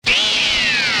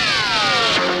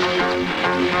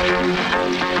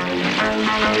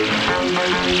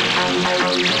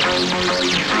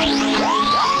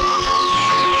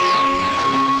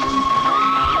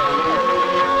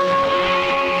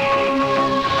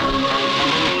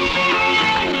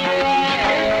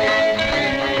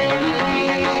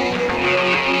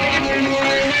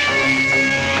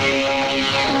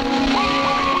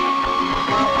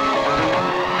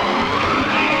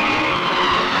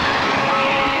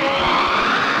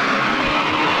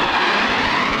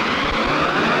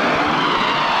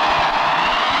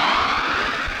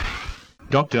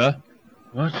Doctor?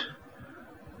 What?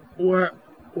 Where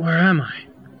am I?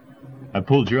 I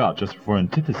pulled you out just before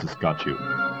Antithesis got you.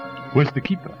 Where's the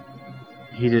Keeper?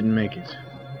 He didn't make it.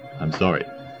 I'm sorry.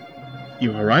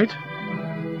 You alright?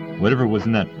 Whatever was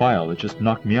in that file, it just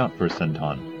knocked me out for a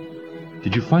centon.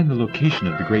 Did you find the location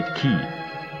of the Great Key?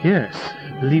 Yes.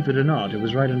 Believe it or not, it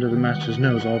was right under the Master's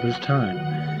nose all this time.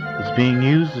 It's being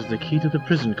used as the key to the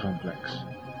prison complex.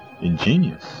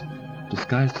 Ingenious.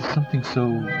 Disguised as something so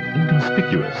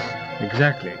inconspicuous.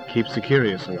 Exactly. Keeps the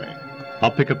curious away.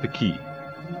 I'll pick up the key.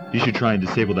 You should try and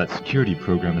disable that security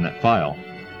program in that file.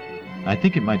 I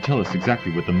think it might tell us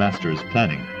exactly what the Master is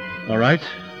planning. All right.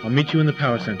 I'll meet you in the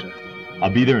power center.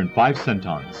 I'll be there in 5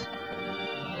 centons.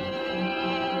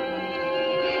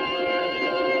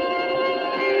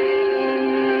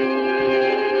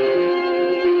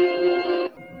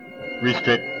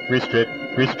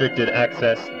 Restricted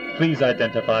access. Please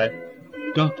identify.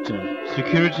 Doctor,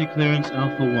 security clearance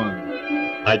Alpha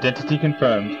 1. Identity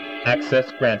confirmed. Access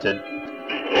granted.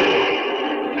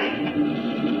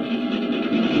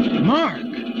 Mark!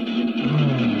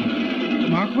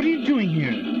 Mark, what are you doing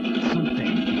here?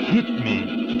 Something hit me.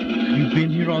 You've been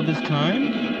here all this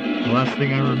time? The last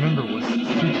thing I remember was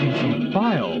searching some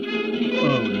file.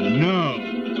 Oh,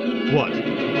 no. What?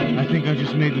 I think I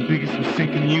just made the biggest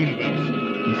mistake in the universe.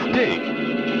 Mistake?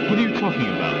 What are you talking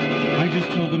about? I just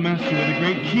told the Master where the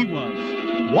Great Key was.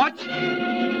 What?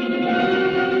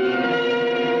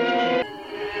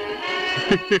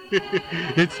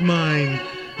 It's mine.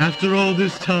 After all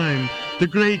this time, the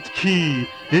Great Key.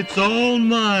 It's all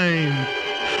mine.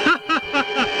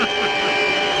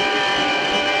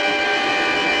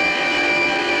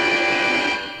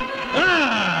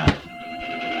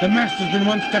 The Master's been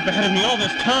one step ahead of me all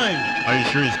this time. Are you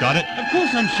sure he's got it? Of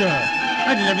course I'm sure.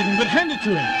 I did everything but hand it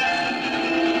to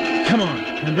him. Come on,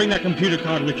 and bring that computer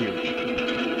card with you.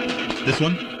 This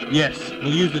one? Yes,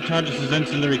 we'll use the TARDIS's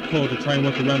ancillary core to try and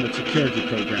work around the security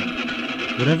program.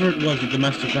 Whatever it was that the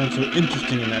Master found so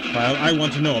interesting in that file, I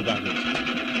want to know about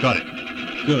it. Got it.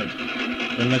 Good.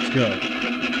 Then let's go.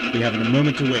 We haven't a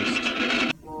moment to waste.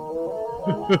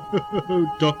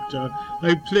 Doctor,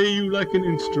 I play you like an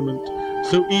instrument,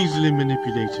 so easily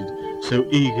manipulated, so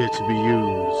eager to be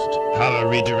used. Power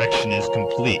redirection is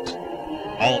complete.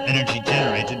 All energy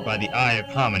generated by the Eye of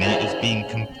Harmony is being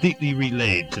completely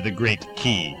relayed to the Great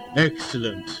Key.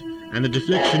 Excellent. And the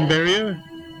deflection barrier?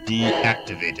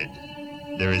 Deactivated.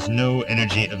 There is no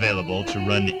energy available to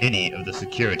run any of the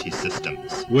security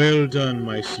systems. Well done,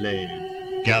 my slave.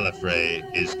 Gallifrey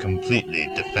is completely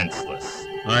defenseless.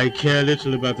 I care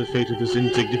little about the fate of this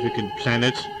insignificant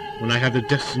planet when I have the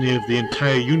destiny of the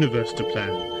entire universe to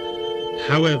plan.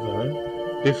 However,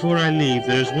 before I leave,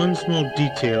 there is one small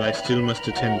detail I still must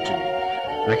attend to.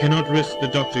 I cannot risk the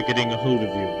Doctor getting a hold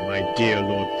of you, my dear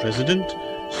Lord President,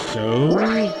 so...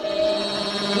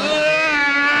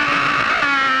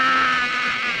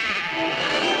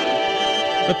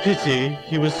 A pity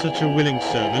he was such a willing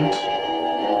servant.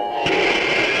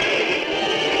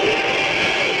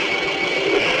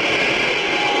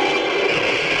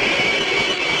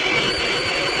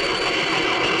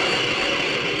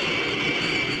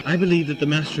 I believe that the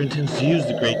Master intends to use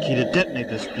the Great Key to detonate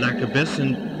this black abyss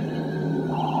and...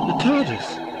 the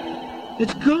TARDIS.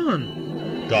 It's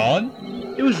gone. Gone?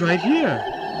 It was right here.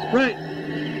 Right...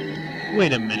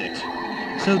 Wait a minute.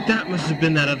 So that must have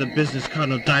been that other business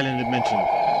Cardinal Dylan had mentioned.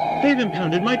 They've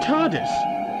impounded my TARDIS.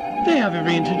 They have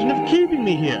every intention of keeping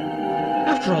me here.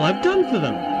 After all I've done for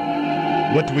them.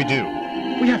 What do we do?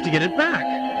 We have to get it back.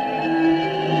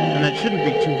 And that shouldn't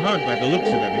be too hard by the looks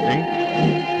of everything.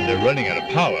 They're running out of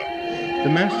power. The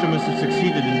Master must have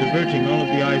succeeded in diverting all of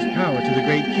the Eye's power to the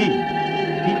Great Key.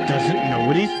 He doesn't know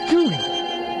what he's doing.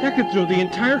 That could throw the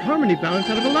entire harmony balance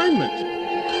out of alignment.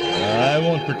 I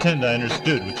won't pretend I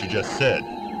understood what you just said.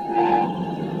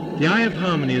 The Eye of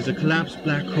Harmony is a collapsed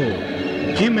black hole,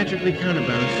 geometrically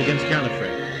counterbalanced against Gallifrey.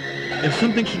 If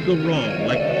something should go wrong,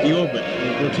 like the orbit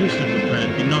or rotation of the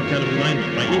planet be knocked out of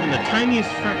alignment by even the tiniest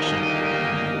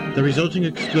fraction, the resulting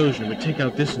explosion would take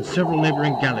out this and several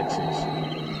neighboring galaxies.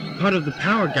 Part of the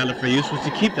power Gallifrey used was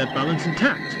to keep that balance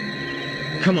intact.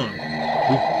 Come on,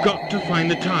 we've got to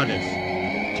find the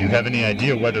TARDIS. Do you have any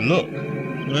idea where to look?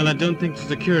 Well, I don't think the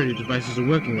security devices are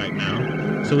working right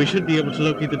now, so we should be able to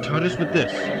locate the TARDIS with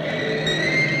this.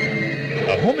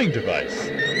 A homing device?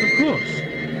 Of course.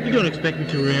 You don't expect me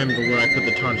to remember where I put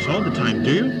the TARDIS all the time,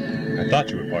 do you? I thought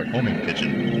you were part homing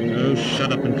pigeon. Oh,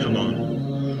 shut up and come on.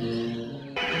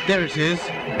 There it is.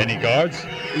 Any guards?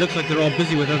 It looks like they're all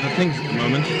busy with other things at the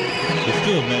moment. They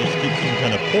still have managed to keep some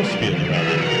kind of force field around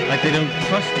it. Like they don't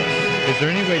trust us. Is there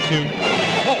any way to...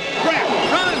 Oh, crap!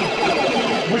 Run!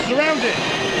 We're surrounded!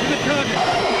 To the target!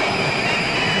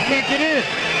 I can't get in!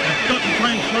 I've got to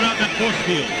try and sort out that force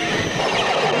field.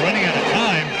 We're running out of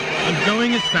time. I'm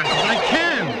going as fast as I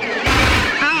can!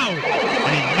 Ow!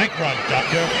 I need micron,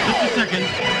 Doctor. Just a second.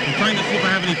 I'm trying to see if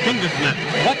I have any fingers left.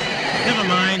 What? Never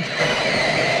mind.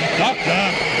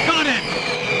 Doctor! Got it!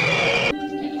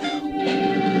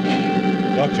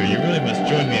 Doctor, you really must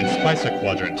join me in Spicer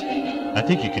Quadrant. I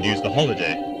think you could use the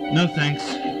holiday. No thanks.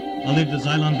 I'll leave the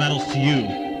Xylon battles to you.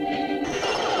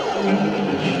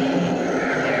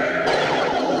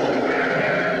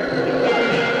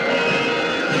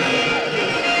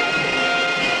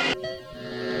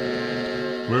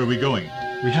 Where are we going?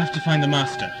 We have to find the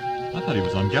Master. I thought he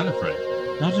was on Gallifrey.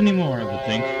 Not anymore, I would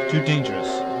think. Too dangerous.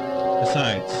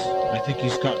 Besides, I think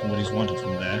he's gotten what he's wanted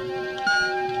from there.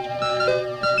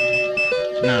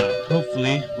 Now,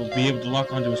 hopefully, we'll be able to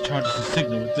lock onto his Charges'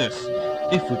 signal with this,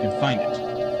 if we can find it.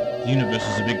 The universe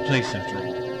is a big place, after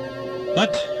all.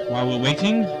 But, while we're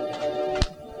waiting,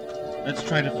 let's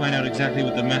try to find out exactly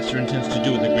what the Master intends to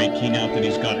do with the Great Key now that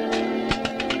he's got it.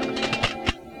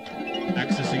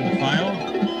 Accessing the file.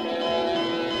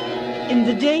 In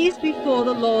the days before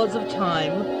the Lords of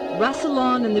Time,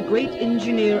 Rassilon and the great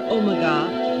engineer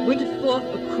Omega went forth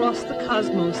across the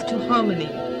cosmos to harmony.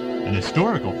 An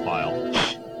historical file.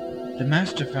 The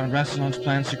Master found Rassilon's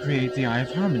plans to create the Eye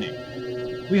of Harmony.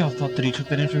 We all thought that he took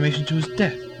that information to his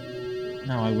death.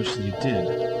 Now I wish that he did.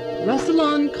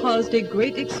 Rassilon caused a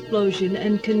great explosion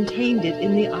and contained it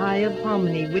in the Eye of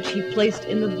Harmony, which he placed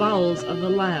in the bowels of the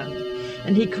land.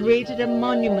 And he created a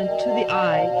monument to the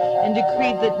Eye, and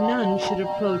decreed that none should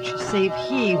approach save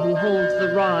he who holds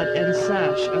the rod and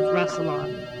sash of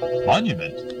Rassilon.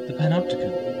 Monument? The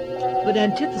Panopticon. But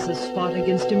Antithesis fought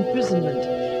against imprisonment,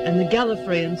 and the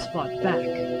Gallifreyans fought back.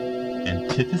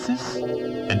 Antithesis?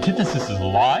 Antithesis is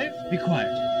alive? Be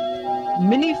quiet.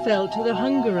 Many fell to the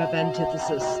hunger of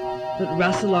Antithesis, but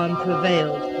Rassilon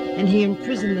prevailed, and he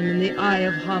imprisoned them in the Eye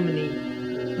of Harmony.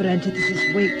 But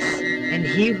Antithesis waits, and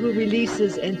he who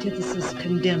releases Antithesis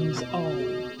condemns all.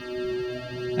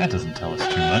 That doesn't tell us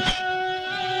too much.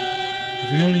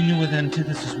 If we only knew what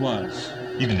Antithesis was.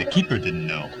 Even the Keeper didn't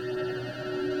know.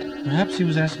 Perhaps he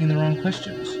was asking the wrong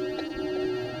questions.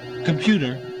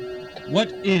 Computer,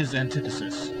 what is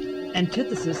Antithesis?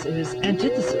 Antithesis is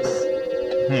antithesis.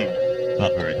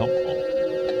 Not very helpful.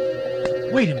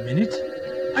 Wait a minute.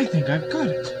 I think I've got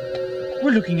it.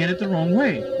 We're looking at it the wrong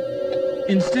way.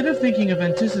 Instead of thinking of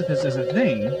antithesis as a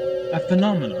thing, a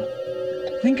phenomenon,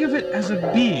 think of it as a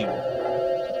being.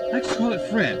 Let's call it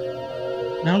Fred.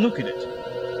 Now look at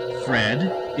it.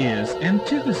 Fred is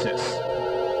antithesis.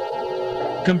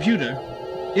 Computer,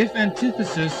 if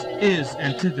antithesis is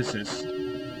antithesis,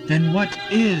 then what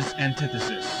is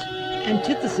antithesis?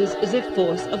 Antithesis is a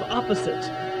force of opposite,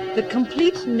 the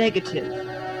complete negative.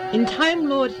 In Time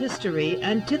Lord history,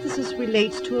 antithesis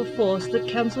relates to a force that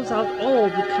cancels out all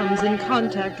that comes in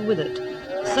contact with it.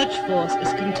 Such force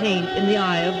is contained in the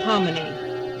Eye of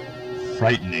Harmony.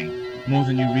 Frightening. More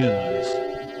than you realize.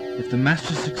 If the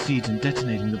Master succeeds in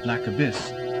detonating the Black Abyss,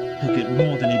 he'll get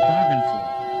more than he bargained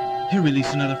for. He'll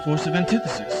release another force of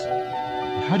antithesis.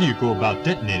 How do you go about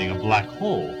detonating a black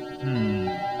hole?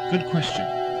 Good question.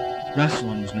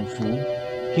 Rassilon was no fool.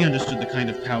 He understood the kind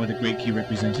of power the Great Key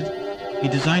represented. He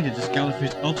designed it as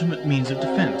Gallifrey's ultimate means of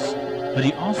defense, but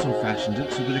he also fashioned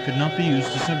it so that it could not be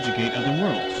used to subjugate other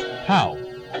worlds. How?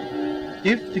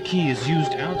 If the key is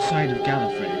used outside of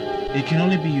Gallifrey, it can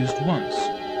only be used once.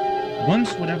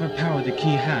 Once whatever power the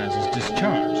key has is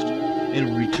discharged, it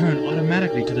will return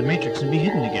automatically to the Matrix and be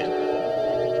hidden again.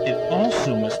 It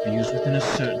also must be used within a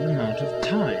certain amount of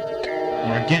time,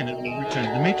 or again it will return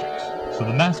to the Matrix. So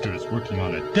the Master is working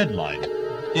on a deadline.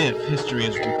 If history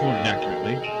is reported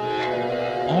accurately.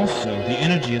 Also, the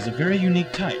energy is a very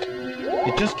unique type.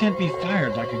 It just can't be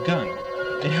fired like a gun.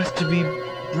 It has to be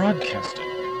broadcasted.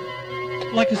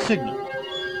 Like a signal.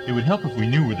 It would help if we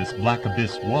knew where this black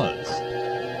abyss was.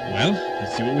 Well,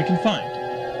 let's see what we can find.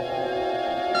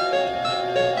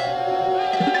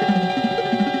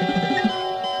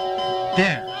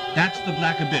 There, that's the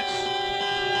Black Abyss.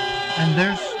 And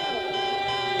there's...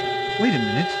 Wait a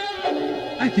minute.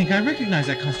 I think I recognize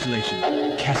that constellation.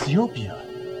 Cassiopeia.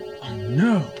 Oh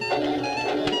no.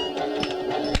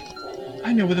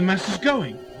 I know where the Master's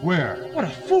going. Where? What a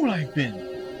fool I've been.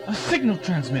 A signal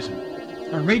transmitter.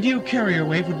 A radio carrier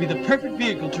wave would be the perfect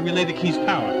vehicle to relay the key's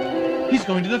power. He's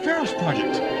going to the Pharos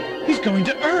Project. He's going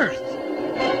to Earth.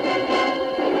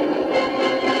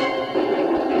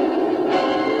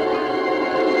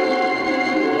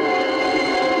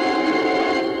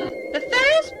 The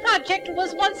Pharos Project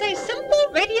was once a simple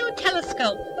radio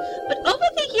telescope, but over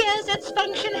the years its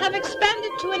function have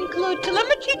expanded to include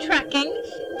telemetry tracking,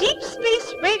 deep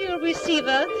space radio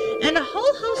receiver, and a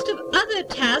whole host of other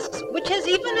tasks, which has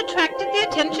even attracted the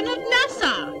attention of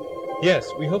NASA. Yes,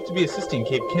 we hope to be assisting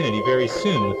Cape Kennedy very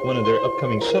soon with one of their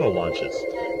upcoming shuttle launches.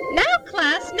 Now,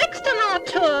 class, next on our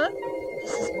tour...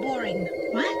 This is boring.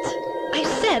 What? I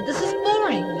said this is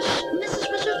boring. Mrs.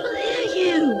 Richards will hear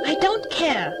you. I don't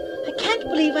care. I can't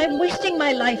believe I'm wasting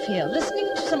my life here, listening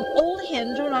to some old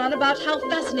hen drone on about how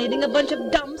fascinating a bunch of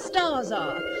dumb stars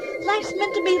are. Life's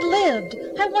meant to be lived.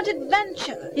 I want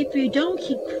adventure. If you don't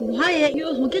keep quiet,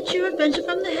 you'll get your adventure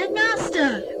from the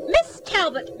headmaster. Miss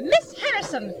Talbot, Miss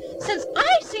Harrison, since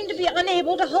I seem to be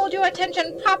unable to hold your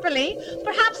attention properly,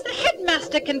 perhaps the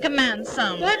headmaster can command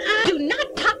some. But Do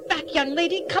not talk back, young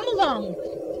lady. Come along.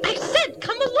 I said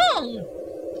come along.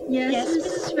 Yes,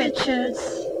 Mrs. Richards.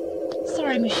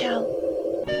 Sorry, Michelle.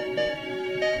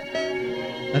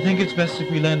 I think it's best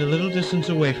if we land a little distance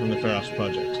away from the Pharos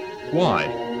project. Why?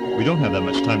 We don't have that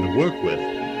much time to work with.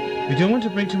 We don't want to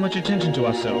bring too much attention to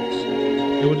ourselves.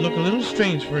 It would look a little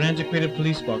strange for an antiquated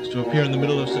police box to appear in the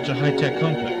middle of such a high-tech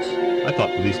complex. I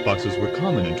thought police boxes were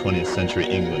common in 20th century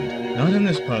England. Not in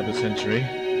this part of the century.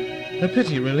 A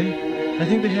pity, really. I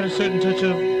think they had a certain touch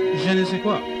of je ne sais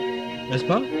quoi. N'est-ce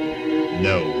pas?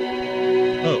 No.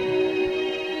 Oh.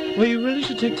 Well, you really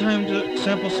should take time to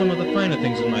sample some of the finer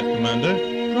things in life, Commander.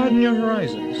 Broaden your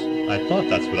horizons. I thought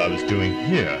that's what I was doing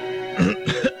here.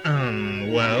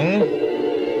 Well?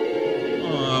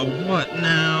 What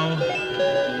now?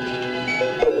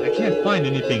 I can't find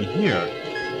anything here.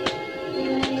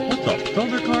 What the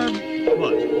Feldercarb?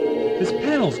 What? This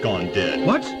panel's gone dead.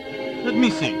 What? Let me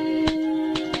see.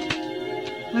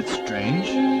 That's strange.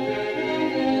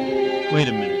 Wait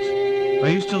a minute. Are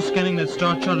you still scanning that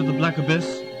star chart of the Black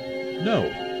Abyss? No.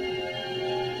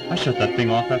 I shut that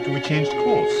thing off after we changed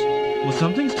course. Well,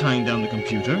 something's tying down the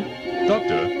computer.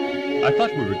 Doctor, I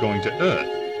thought we were going to Earth.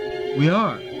 We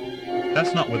are.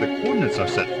 That's not where the coordinates are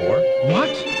set for. What?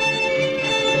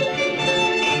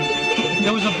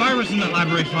 There was a virus in that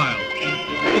library file.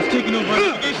 It's taken over our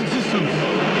navigation systems.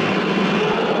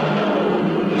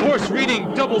 Course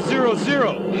reading 000. 000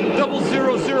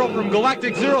 from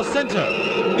Galactic Zero Center.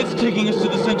 It's taking us to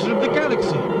the center of the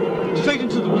galaxy. Straight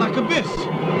into the Black Abyss.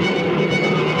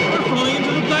 We're falling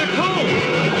into the black hole.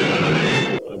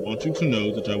 I want you to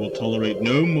know that I will tolerate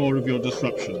no more of your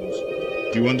disruptions.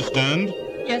 Do you understand?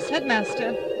 Yes,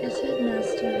 Headmaster. Yes,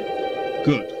 headmaster.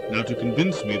 Good. Now to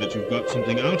convince me that you've got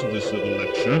something out of this little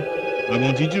lecture, I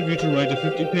want each of you to write a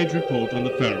 50-page report on the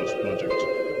Pharos project.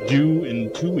 Due in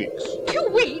 2 weeks. 2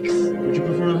 weeks? Would you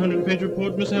prefer a 100-page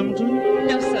report, Miss Hamilton?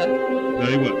 No, sir.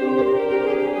 Very well.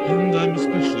 And I'm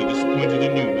especially disappointed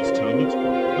in you, Miss Talbot.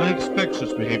 I expect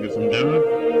such behavior from Dara,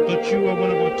 but you are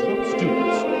one of our top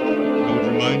students. I would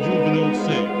remind you of an old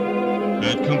saying.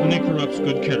 Bad company corrupts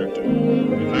good character.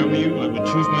 If I were you, I would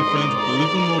choose my friends with a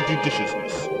little more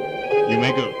judiciousness. You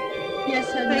may go.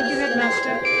 Yes, headmaster. Thank you,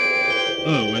 Headmaster.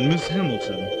 Oh, and Miss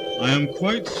Hamilton, I am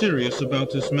quite serious about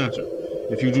this matter.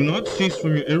 If you do not cease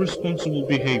from your irresponsible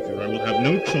behavior, I will have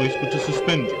no choice but to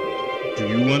suspend you. Do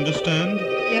you understand?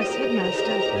 Yes,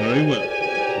 Headmaster. Very well.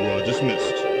 You are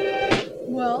dismissed.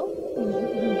 Well,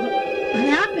 what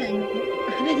happened?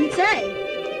 What did he say?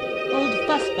 Old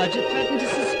fuss budget threatened to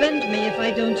suspend me if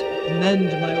I don't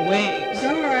mend my ways.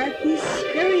 Dora, he's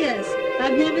serious.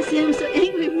 I've never seen him so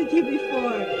angry with you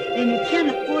before. And you can't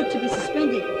afford to be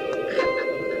suspended.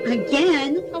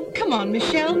 Again? Oh, come on,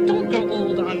 Michelle. Don't grow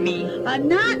old on me. I'm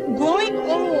not growing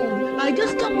old. I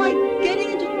just don't like getting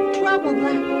into trouble.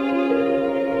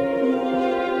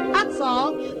 That's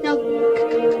all. Now,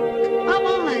 come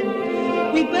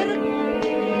on. We better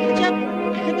catch up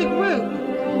with the group.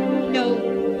 No,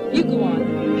 you go on.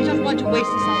 I don't want to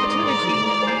waste this opportunity.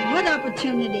 What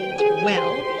opportunity?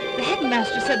 Well, the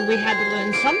headmaster said we had to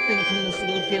learn something from this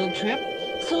little field trip.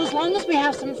 So as long as we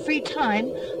have some free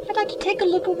time, I'd like to take a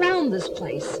look around this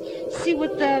place, see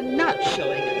what they're not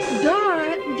showing us.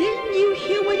 Dora, didn't you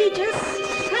hear what he just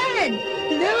said?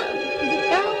 They'll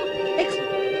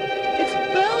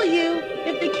expel you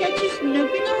if they catch you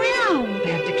snooping around.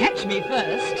 They have to catch me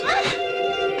first.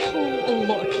 Oh,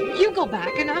 look, you go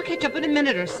back and I'll catch up in a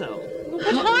minute or so.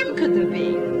 What harm could there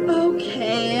be?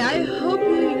 Okay, I hope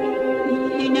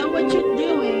you know what you're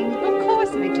doing. Of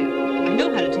course I do. I know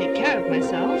how to take care of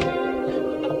myself.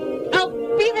 I'll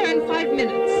be there in 5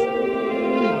 minutes.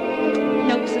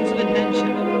 No sense of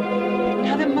adventure.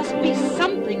 Now there must be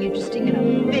something interesting in a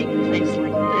big place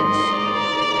like this.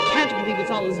 I can't believe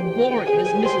it's all as boring as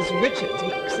Mrs. Richards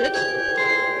makes it.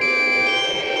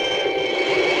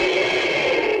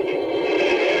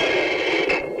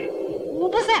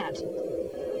 What was that?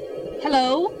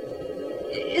 Hello?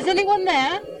 Is anyone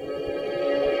there?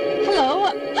 Hello?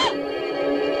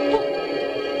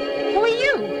 Who are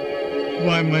you?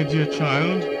 Why, my dear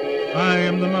child, I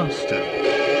am the master,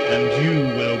 and you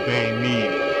will obey me.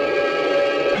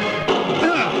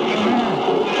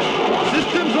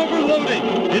 System's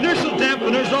overloading! Inertial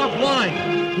dampener's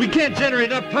offline! We can't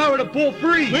generate enough power to pull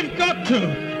free! We've got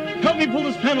to! Help me pull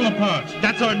this panel apart.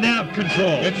 That's our nav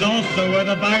control! It's also where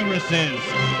the virus is.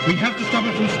 We have to stop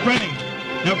it from spreading.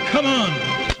 Now come on!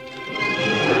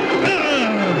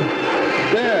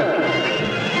 There.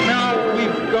 Now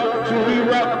we've got to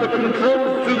reroute the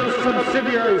controls to the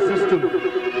subsidiary system.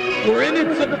 We're in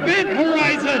its event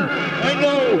horizon! I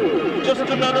know. Just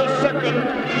another second.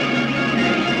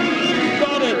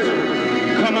 Got it.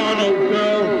 Come on, old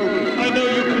girl. I know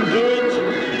you can do it.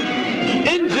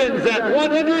 Engine's at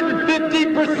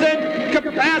 150%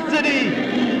 capacity!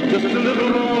 Just a little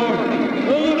more. A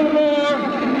little more.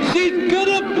 She's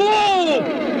gonna blow!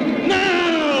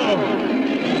 Now!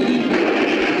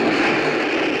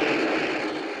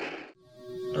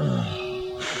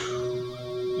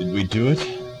 Did we do it?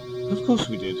 Of course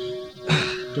we did.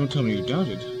 Don't tell me you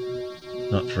doubted.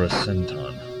 Not for a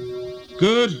centon.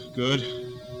 Good, good.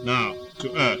 Now,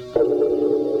 to Earth.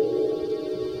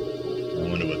 I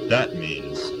wonder what that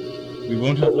means. We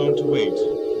won't have long to wait.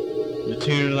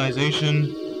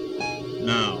 Materialization,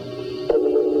 now.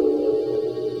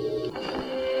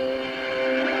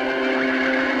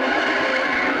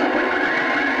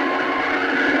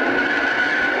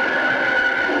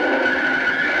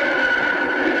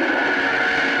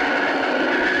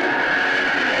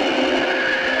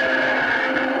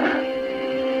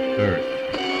 Earth.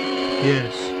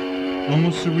 Yes.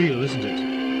 Almost surreal, isn't it?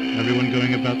 Everyone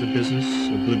going about their business,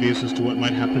 oblivious as to what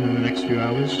might happen in the next few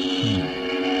hours.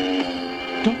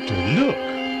 Doctor, look!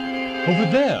 Over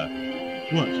there!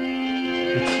 What?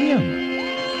 It's him!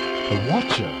 The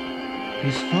Watcher!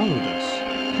 He's followed us.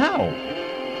 How?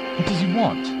 What does he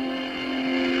want?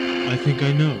 I think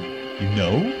I know. You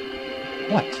know?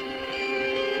 What?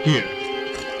 Here.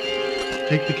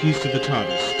 Take the keys to the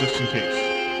TARDIS, just in case.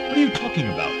 What are you talking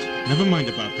about? Never mind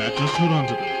about that, just hold on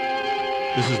to them.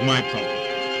 This is my problem.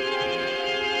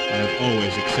 I have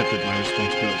always accepted my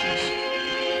responsibilities.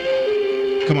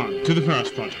 Come on, to the Ferris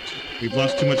Project. We've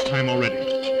lost too much time already.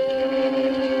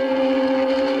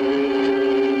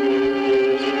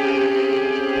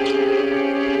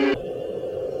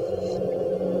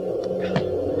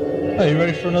 Are you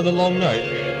ready for another long night?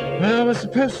 Well, we're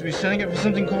supposed to be setting up for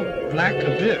something called Black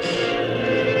Abyss.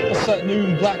 That's that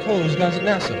new black hole those guys at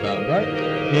NASA found, right?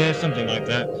 Yeah, something like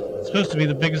that. It's supposed to be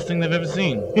the biggest thing they've ever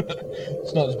seen.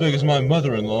 It's not as big as my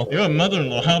mother-in-law. Your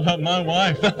mother-in-law, how about my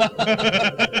wife?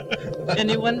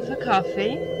 Anyone for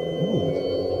coffee?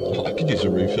 Ooh, I could use a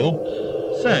refill.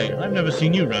 Say, I've never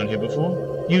seen you around here before.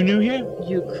 You new here?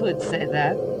 You could say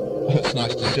that. It's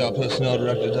nice to see our personnel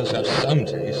director does have some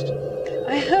taste.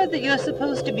 I heard that you're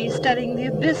supposed to be studying the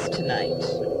abyss tonight.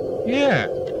 Yeah.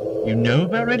 You know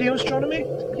about radio astronomy?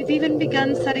 You've even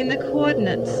begun setting the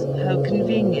coordinates. How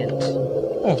convenient.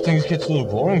 Well, if things gets a little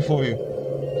boring for you,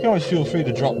 you can always feel free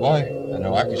to drop by. I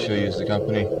know I could sure use the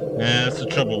company. Yeah, that's the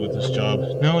trouble with this job.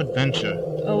 No adventure.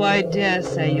 Oh, I dare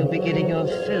say you'll be getting your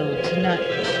fill tonight.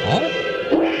 What?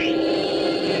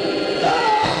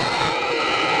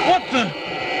 What the?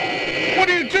 What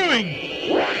are you doing?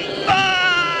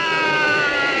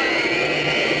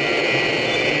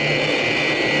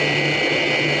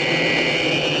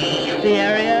 The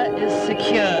area is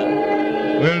secure.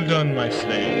 Well done, my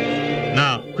slave.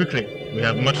 Now, quickly, we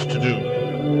have much to do.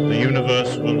 The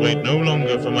universe will wait no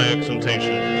longer for my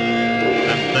exaltation.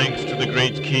 And thanks to the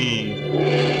great key,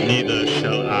 neither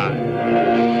shall I.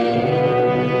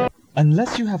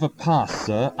 Unless you have a pass,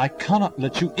 sir, I cannot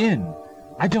let you in.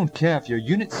 I don't care if you're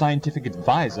unit scientific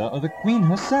advisor or the Queen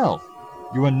herself.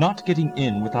 You are not getting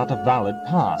in without a valid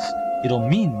pass. It'll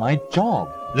mean my job.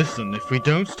 Listen, if we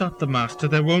don't stop the Master,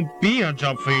 there won't be a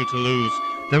job for you to lose.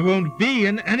 There won't be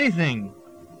in anything.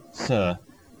 Sir,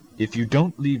 if you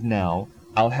don't leave now,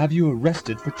 I'll have you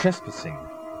arrested for trespassing.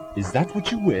 Is that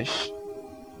what you wish?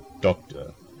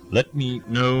 Doctor, let me...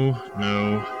 No.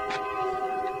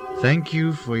 Thank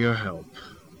you for your help.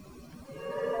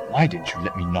 Why didn't you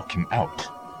let me knock him out?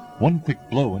 One quick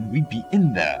blow and we'd be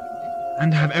in there.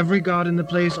 And have every guard in the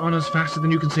place on us faster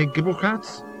than you can say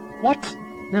Gibblecrats? What?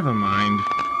 Never mind.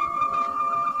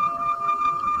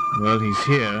 Well, he's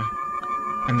here,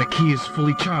 and the key is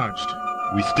fully charged.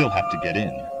 We still have to get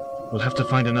in. We'll have to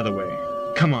find another way.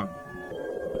 Come on.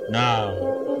 Now,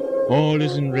 all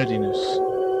is in readiness.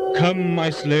 Come, my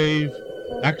slave,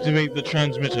 activate the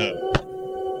transmitter.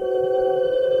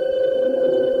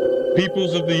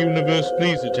 Peoples of the universe,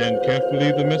 please attend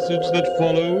carefully. The message that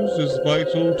follows is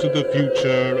vital to the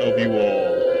future of you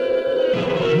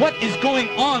all. What is going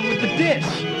on with the dish?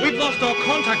 We've lost our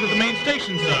contact with the main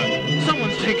station, sir.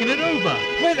 Someone's taken it over.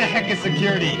 Where the heck is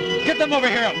security? Get them over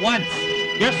here at once.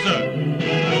 Yes, sir.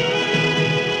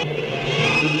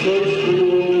 The choice for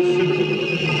you all is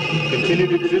simple.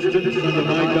 Continued existence under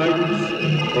my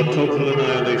guidance or total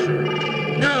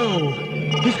annihilation. No!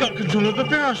 He's got control of the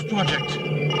Barrage project.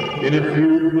 In a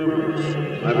few moments,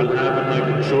 I will have at my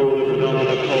control the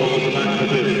phenomena called the Black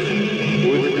Abyss.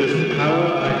 With this power,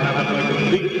 I have at my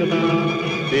complete command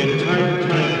the entire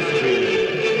time stream,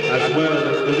 as well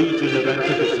as the legion of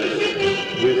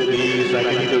antithesis. With these, I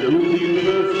can either rule the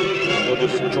universe or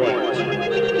destroy it.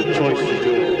 The choice is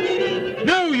yours.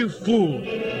 No, you fool!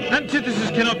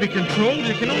 Antithesis cannot be controlled,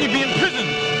 it can only be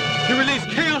imprisoned. You release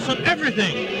chaos on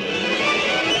everything.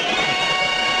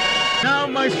 Now,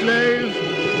 my slave,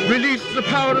 release the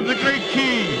power of the Great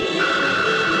Key.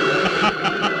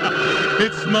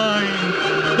 It's mine.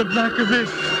 The Black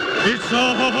Abyss. It's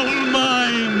all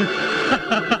mine.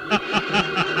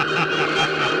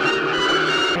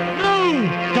 No!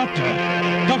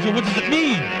 Doctor, what does it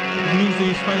mean? It means that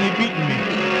he's finally beaten me.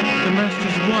 The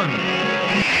Master's won.